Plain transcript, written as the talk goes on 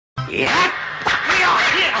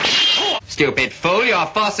Stupid fool, you're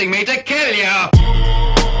forcing me to kill you!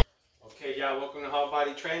 Okay, y'all, welcome to Hard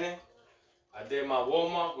Body Training. I did my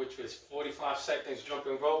warm-up, which was 45 seconds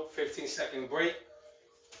jumping rope, 15-second break.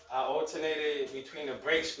 I alternated between the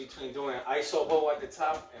breaks between doing an iso hold at the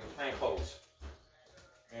top and plank holds.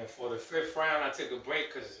 And for the 5th round, I took a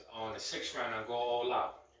break because on the 6th round, I go all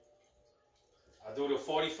out. I do the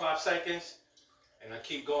 45 seconds, and I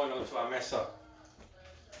keep going until I mess up.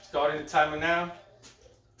 Starting the timer now.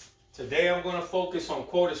 Today, I'm going to focus on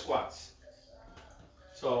quarter squats.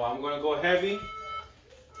 So I'm going to go heavy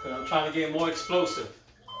because I'm trying to get more explosive.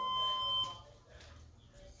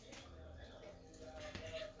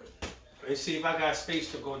 Let's see if I got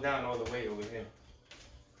space to go down all the way over here.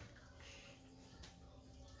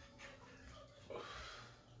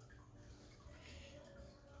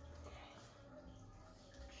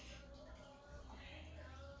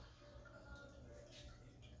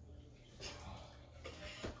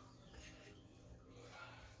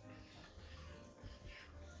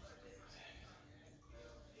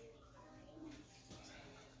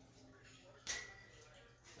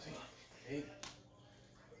 Eight,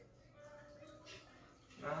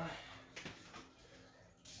 9,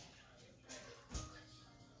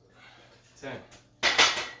 10.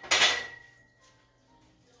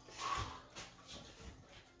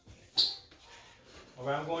 All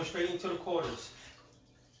right, I'm going straight into the quarters.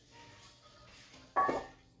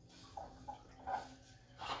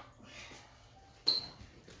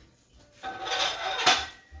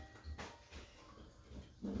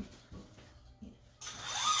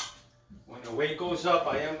 When the weight goes up,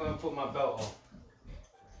 I am going to put my belt on.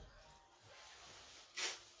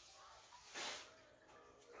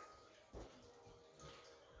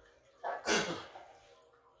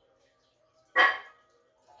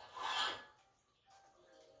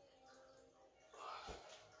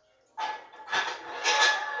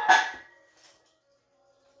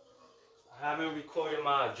 I haven't recorded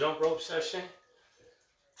my jump rope session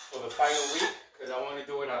for the final week because I want to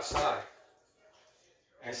do it outside.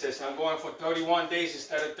 And since I'm going for 31 days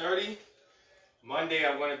instead of 30, Monday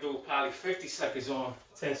I'm going to do probably 50 seconds on,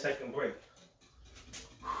 10-second break.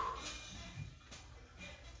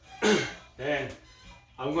 Then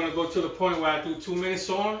I'm going to go to the point where I do 2 minutes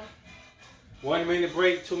on, 1 minute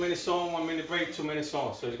break, 2 minutes on, 1 minute break, 2 minutes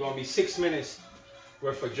on. So it's going to be 6 minutes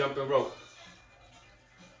worth of jumping rope.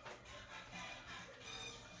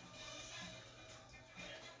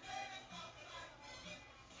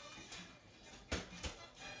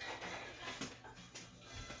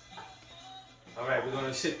 All right, we're going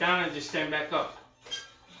to sit down and just stand back up.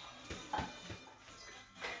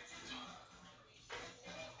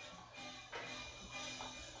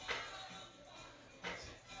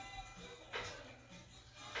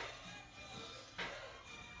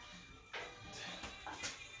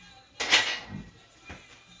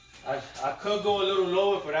 I could go a little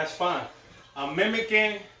lower, but that's fine. I'm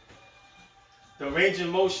mimicking the range of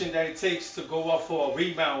motion that it takes to go up for a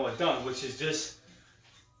rebound or a dunk, which is just,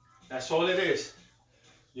 that's all it is.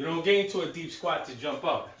 You don't get into a deep squat to jump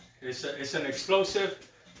up. It's an explosive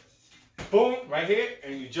boom right here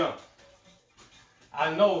and you jump.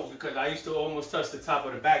 I know because I used to almost touch the top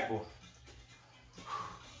of the backboard.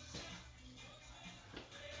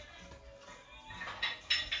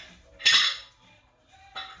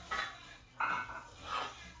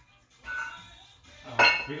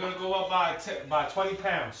 We're going to go up by 20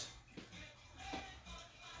 pounds.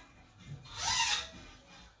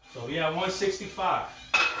 So we have 165.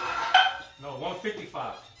 No,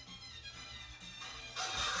 155.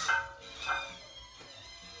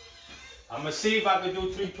 I'm going to see if I can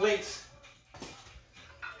do 3 plates.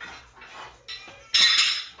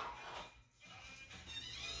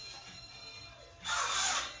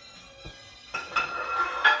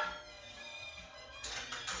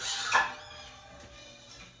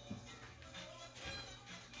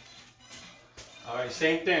 All right,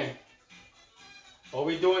 same thing. All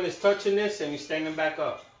we're doing is touching this and we're standing back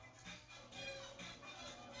up.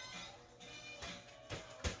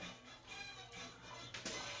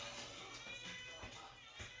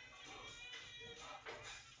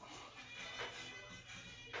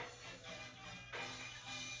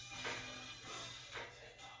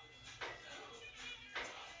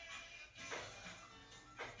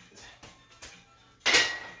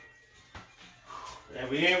 And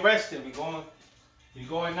we ain't resting. We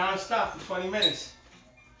going non-stop for 20 minutes.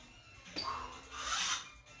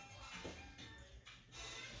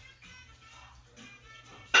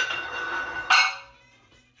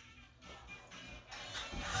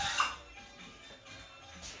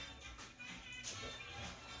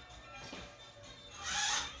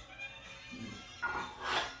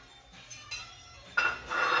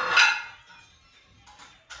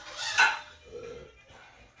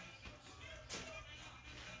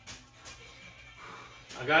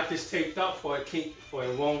 I got this taped up for it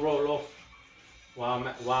won't roll off while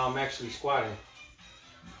I'm actually squatting.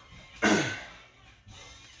 Oh,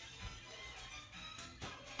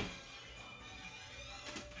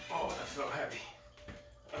 that felt heavy.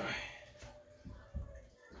 All right.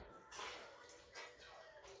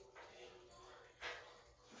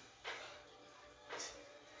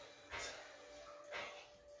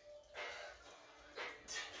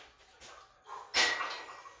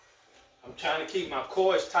 I'm trying to keep my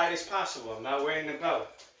core as tight as possible. I'm not wearing the belt.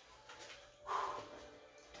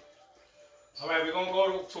 All right, we're gonna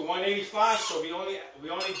go to 185. So we only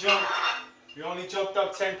jumped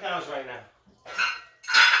up 10 pounds right now.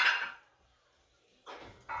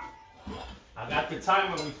 I got the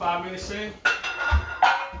timer. We 5 minutes in. We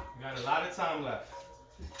got a lot of time left.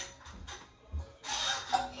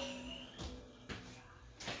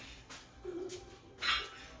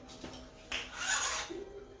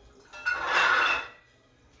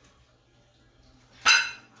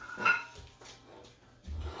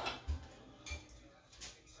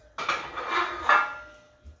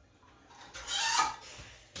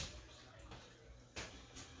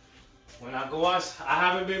 When I go out, I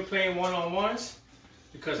haven't been playing one-on-ones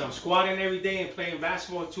because I'm squatting every day and playing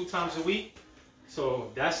basketball 2 times a week.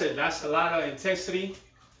 So that's a lot of intensity.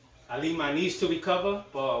 I leave my knees to recover,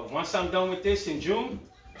 but once I'm done with this in June,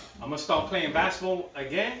 I'm gonna start playing basketball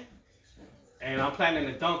again, and I'm planning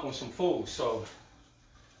to dunk on some fools. So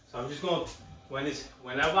I'm just gonna,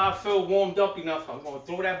 whenever I feel warmed up enough, I'm gonna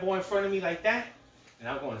throw that ball in front of me like that, and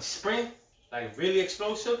I'm gonna sprint, like really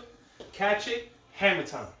explosive, catch it, hammer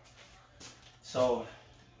time. So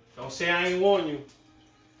don't say I ain't warn you.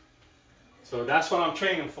 So that's what I'm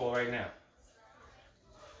training for right now.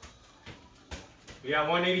 We got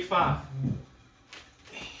 185.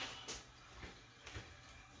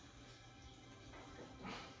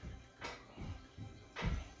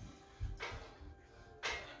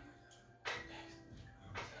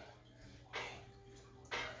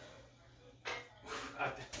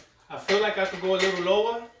 I feel like I could go a little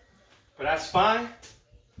lower, but that's fine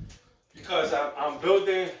because I'm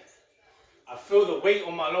building. I feel the weight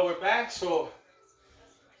on my lower back, so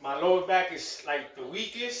my lower back is like the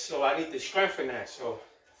weakest, so I need to strengthen that, so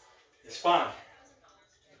it's fine.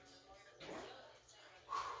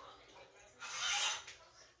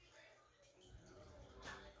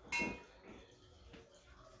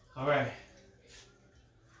 All right.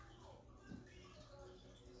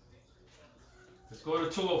 Let's go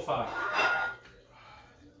to 205.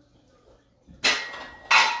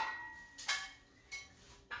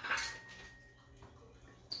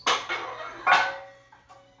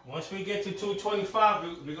 Once we get to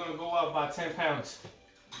 225, we're going to go up by 10 pounds.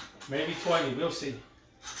 Maybe 20, we'll see.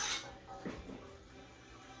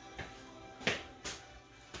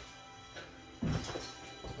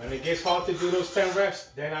 When it gets hard to do those 10 reps,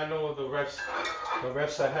 then I know the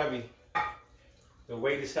reps are heavy. The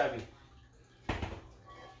weight is heavy.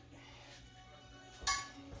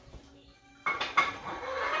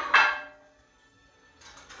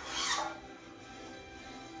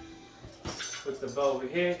 Put the belt over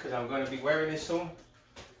here because I'm going to be wearing it soon.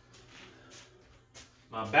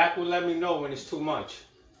 My back will let me know when it's too much.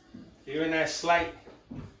 Even that slight,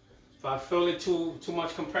 if I feel it too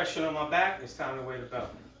much compression on my back, it's time to wear the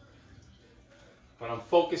belt. But I'm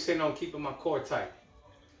focusing on keeping my core tight.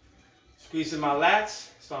 Squeezing my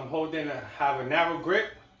lats, so I'm have a narrow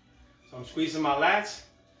grip. So I'm squeezing my lats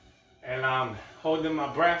and I'm holding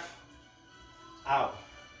my breath out.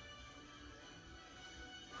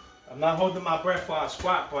 I'm not holding my breath while I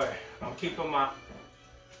squat, but I'm keeping my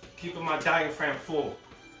diaphragm full.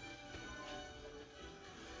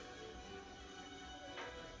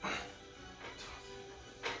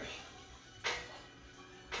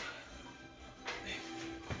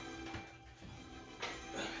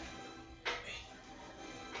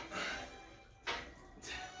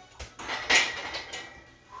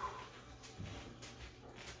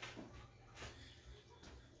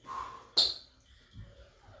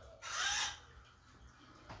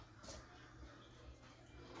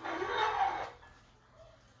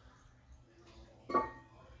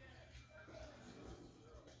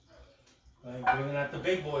 I'm bringing out the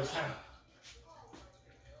big boys now.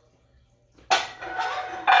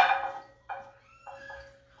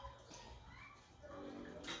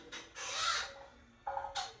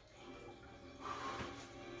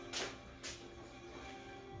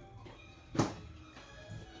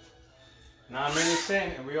 Nine minutes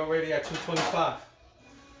in and we're already at 225.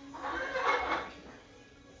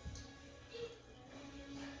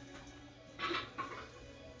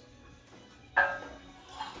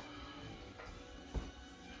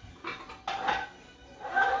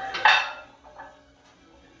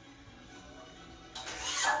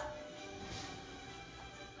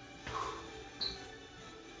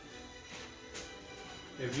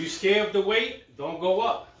 If you're scared of the weight, don't go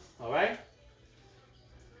up, all right?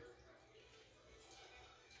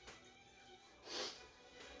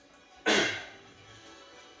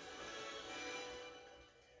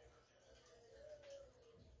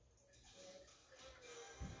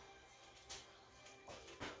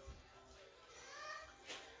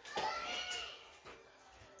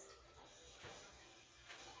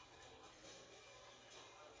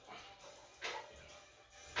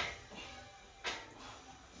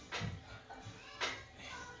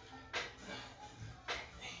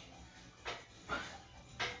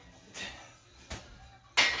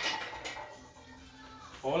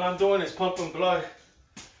 All I'm doing is pumping blood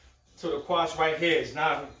to the quads right here. It's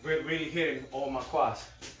not really hitting all my quads.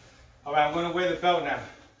 All right, I'm gonna wear the belt now.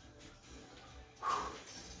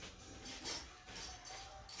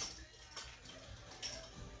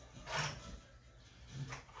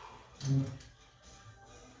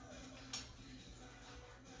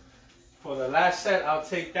 For the last set, I'll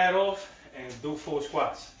take that off and do full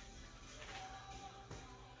squats.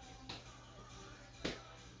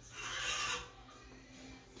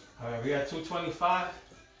 All right, we got 225.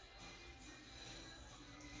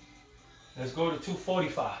 Let's go to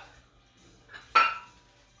 245.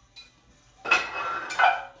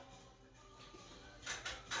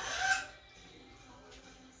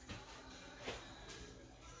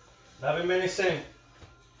 Eleven minutes in.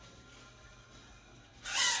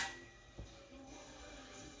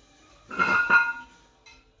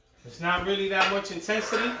 It's not really that much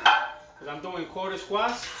intensity because I'm doing quarter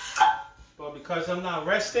squats. But because I'm not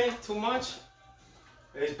resting too much,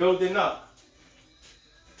 it's building up.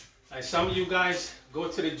 Like some of you guys go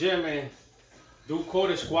to the gym and do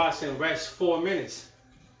quarter squats and rest 4 minutes.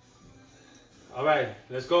 All right,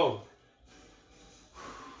 let's go.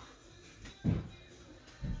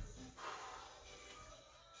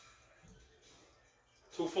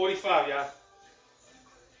 $245, y'all.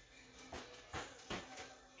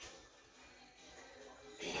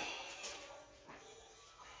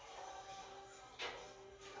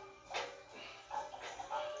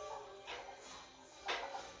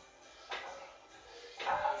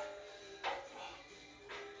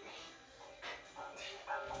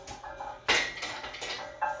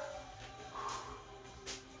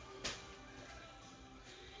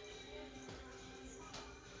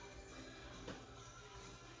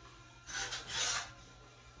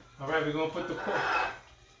 All right, we're gonna put the core.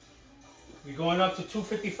 We're going up to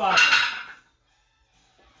 255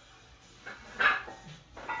 now.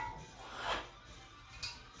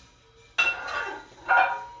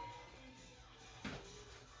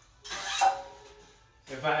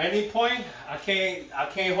 If at any point I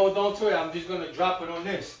can't hold on to it, I'm just gonna drop it on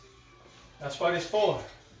this. That's what it's for.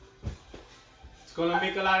 It's gonna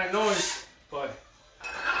make a lot of noise, but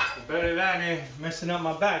it's better than messing up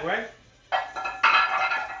my back, right?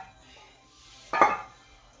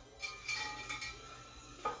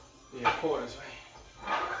 Yeah, quarters, right?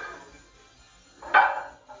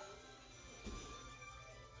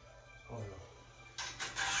 Oh no.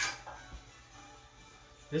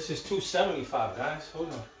 This is 275, guys.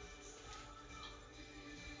 Hold on.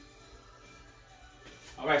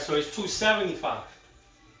 All right, so it's 275.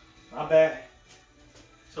 My bad.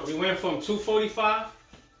 So we went from 245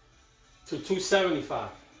 to 275.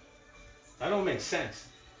 That don't make sense.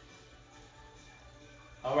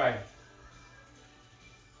 All right.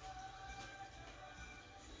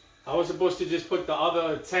 I was supposed to just put the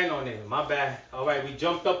other 10 on it. My bad. All right, we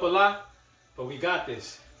jumped up a lot, but we got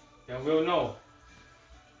this. And we'll know.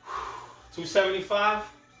 275.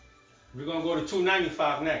 We're going to go to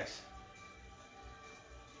 295 next.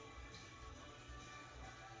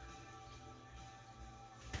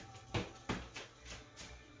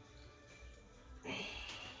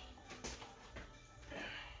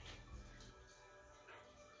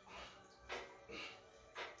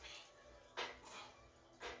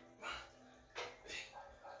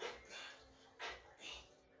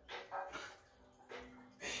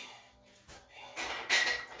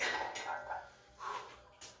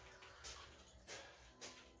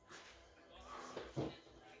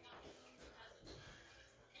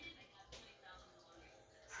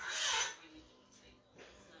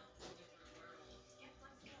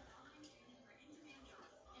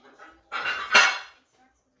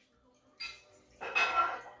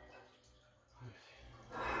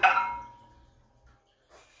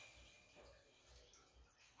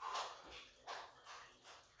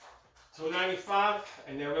 $295,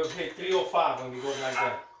 and then we'll hit 305 when we go like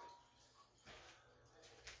that.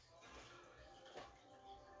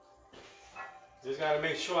 Just gotta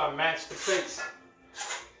make sure I match the plates.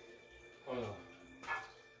 Hold on.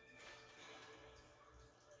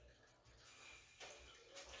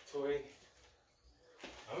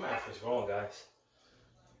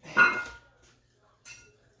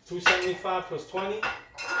 275 plus 20,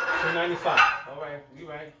 295. All right, you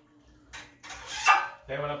right.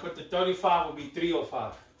 Then when I put the 35, will be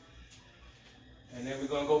 305. And then we're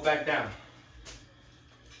gonna go back down.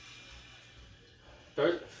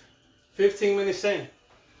 15 minutes in.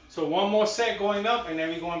 So one more set going up, and then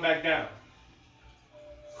we're going back down.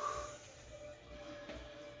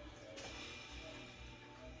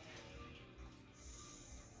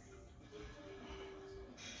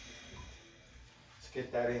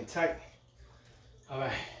 Get that in tight. All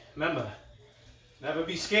right, remember, never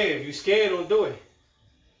be scared. If you're scared, don't do it.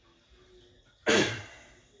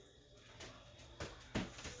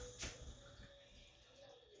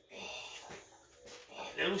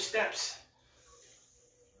 Little steps.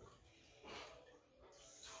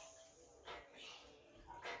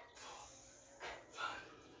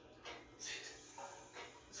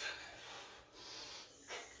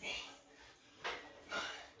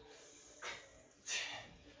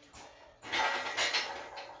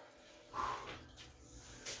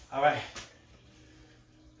 All right,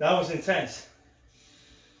 that was intense.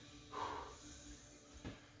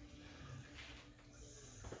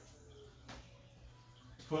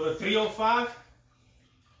 For the 305,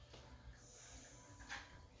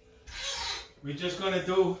 we're just gonna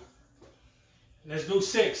do, let's do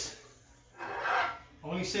 6.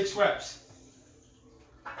 Only 6 reps.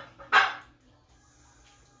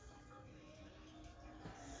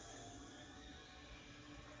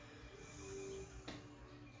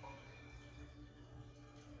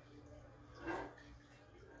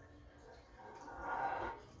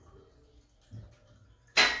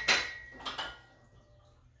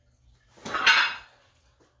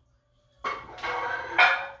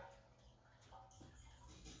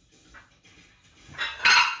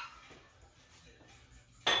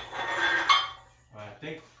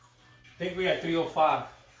 I think we at 305.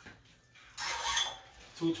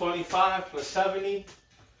 225 plus 70,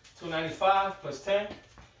 295 plus 10,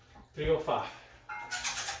 305.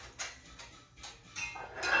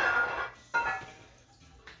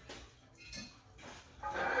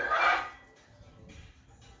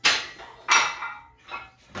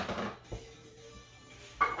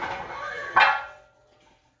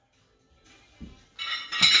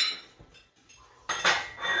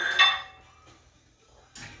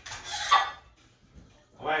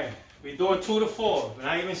 We're doing 2 to 4, but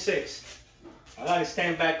not even 6. I gotta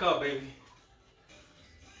stand back up, baby.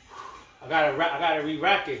 I gotta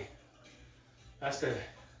re-rack it. That's the.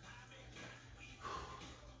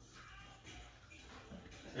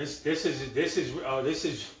 This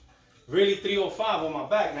is really 305 on my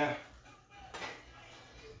back now.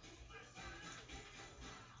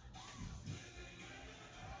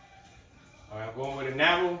 All right, I'm going with a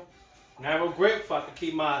narrow grip so I can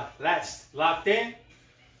keep my lats locked in.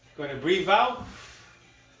 Gonna breathe out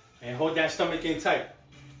and hold that stomach in tight.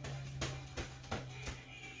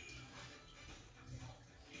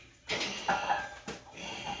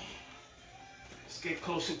 Let's get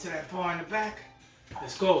closer to that bar in the back.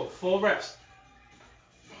 Let's go, 4 reps.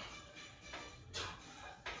 2,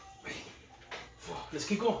 3, 4. Let's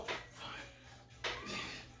keep going. 5, 6,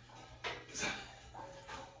 7,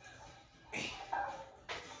 8.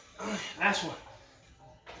 Last one.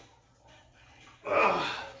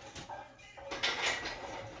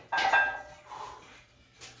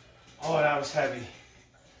 Oh, that was heavy.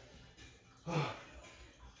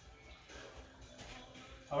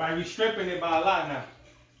 All right, we're stripping it by a lot now.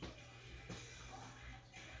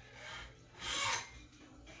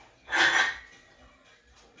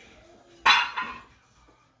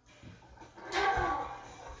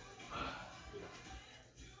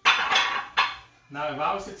 Now, if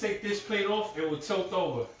I was to take this plate off, it would tilt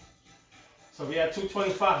over. So we have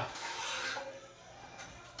 225.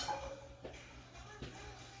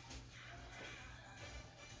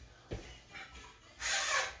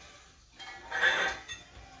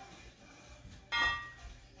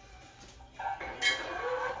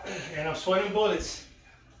 And I'm sweating bullets.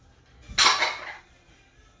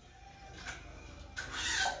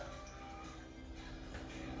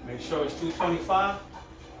 Make sure it's 225.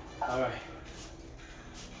 All right.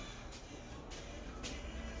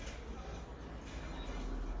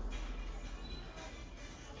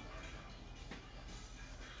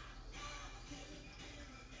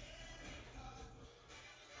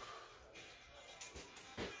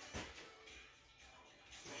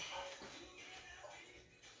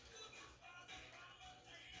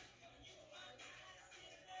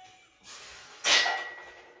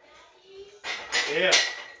 Yeah.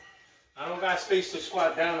 I don't got space to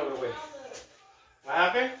squat down all the way. What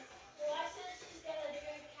happened? Well, I said she's gonna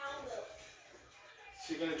drink powder.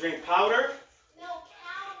 She's gonna drink powder? No,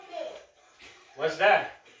 What's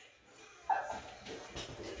that?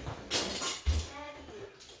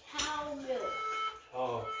 Cow milk.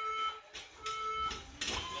 Oh.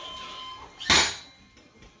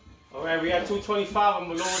 All right, we at 225. I'm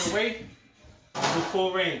gonna lower the weight. Do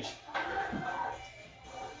full range.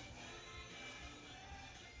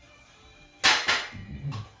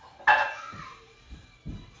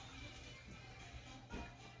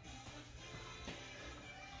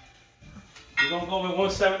 We're gonna go with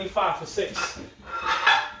 175 for 6.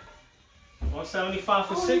 175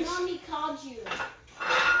 for 6. Mommy called you.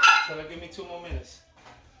 So give me 2 more minutes.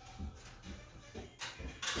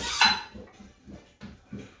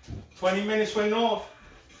 20 minutes went off.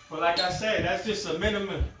 But like I said, that's just a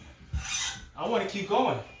minimum. I want to keep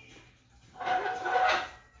going.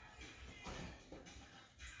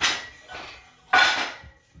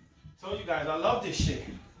 Told you guys, I love this shit.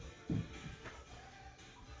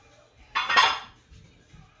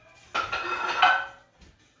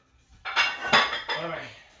 All right.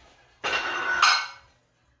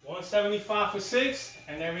 175 for 6,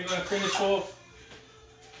 and then we're gonna finish off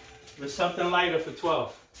with something lighter for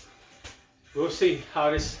 12. We'll see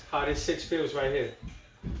how this 6 feels right here.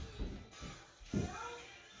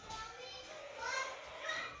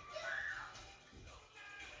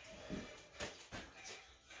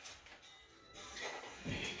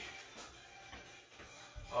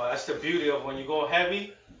 Oh, that's the beauty of when you go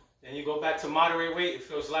heavy, then you go back to moderate weight, it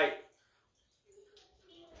feels light.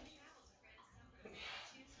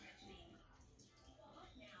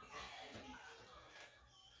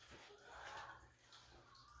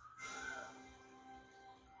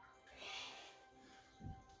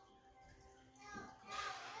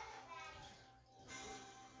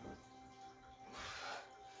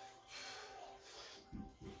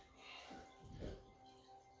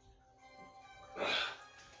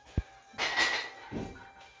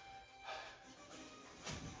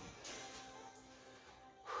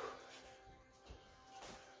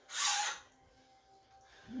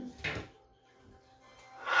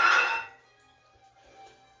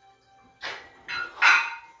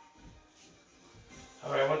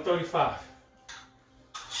 All right, 135.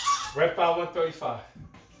 Rep out 135.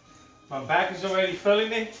 My back is already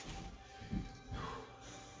feeling it.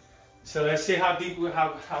 So let's see how deep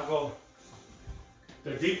how go.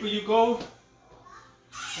 The deeper you go,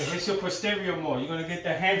 it hits your posterior more. You're gonna get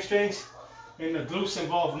the hamstrings and the glutes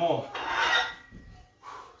involved more.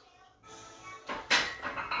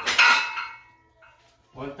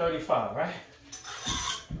 $135, right?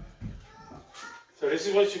 So this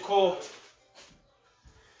is what you call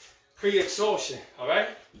pre-exhaustion, all right?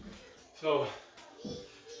 So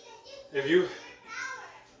if you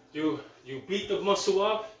beat the muscle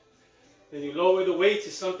up, then you lower the weight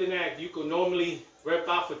to something that you could normally rep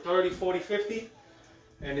out for 30, 40, 50,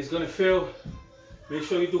 and it's gonna feel, make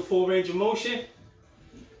sure you do full range of motion,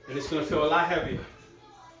 and it's gonna feel a lot heavier.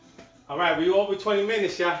 All right, we over 20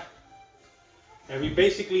 minutes, y'all. And we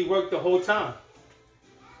basically worked the whole time.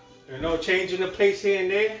 There's no changing the pace here and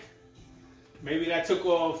there. Maybe that took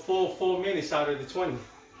a full 4 minutes out of the 20.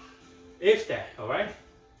 If that, all right?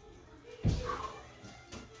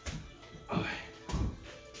 All right.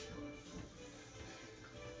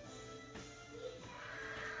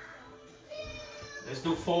 Let's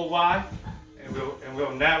do full wide, and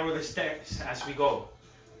we'll narrow the steps as we go.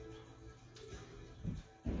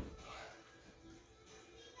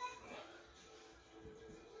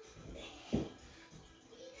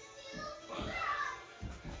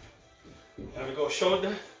 There we go,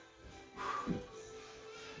 shoulder.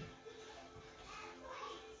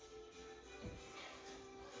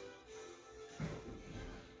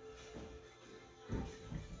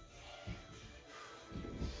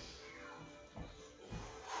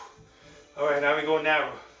 All right, now we go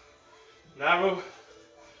narrow. Narrow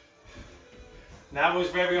is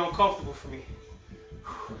very uncomfortable for me.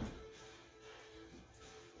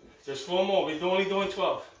 Just 4 more, we're only doing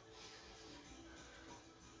 12.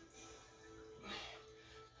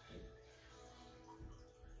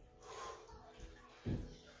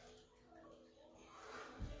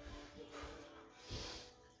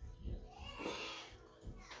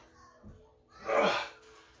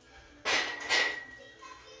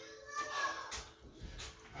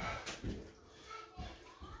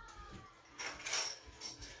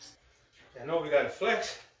 I know we gotta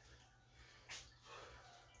flex.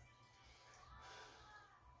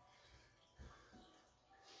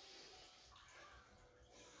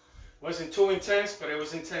 Wasn't too intense, but it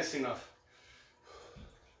was intense enough.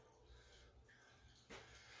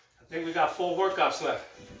 I think we got 4 workouts left.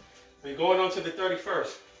 We're going on to the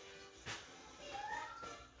 31st.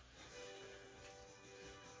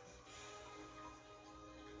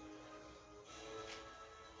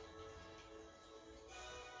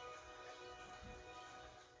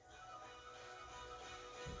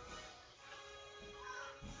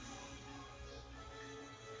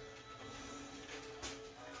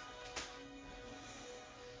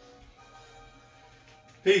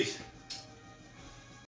 Peace.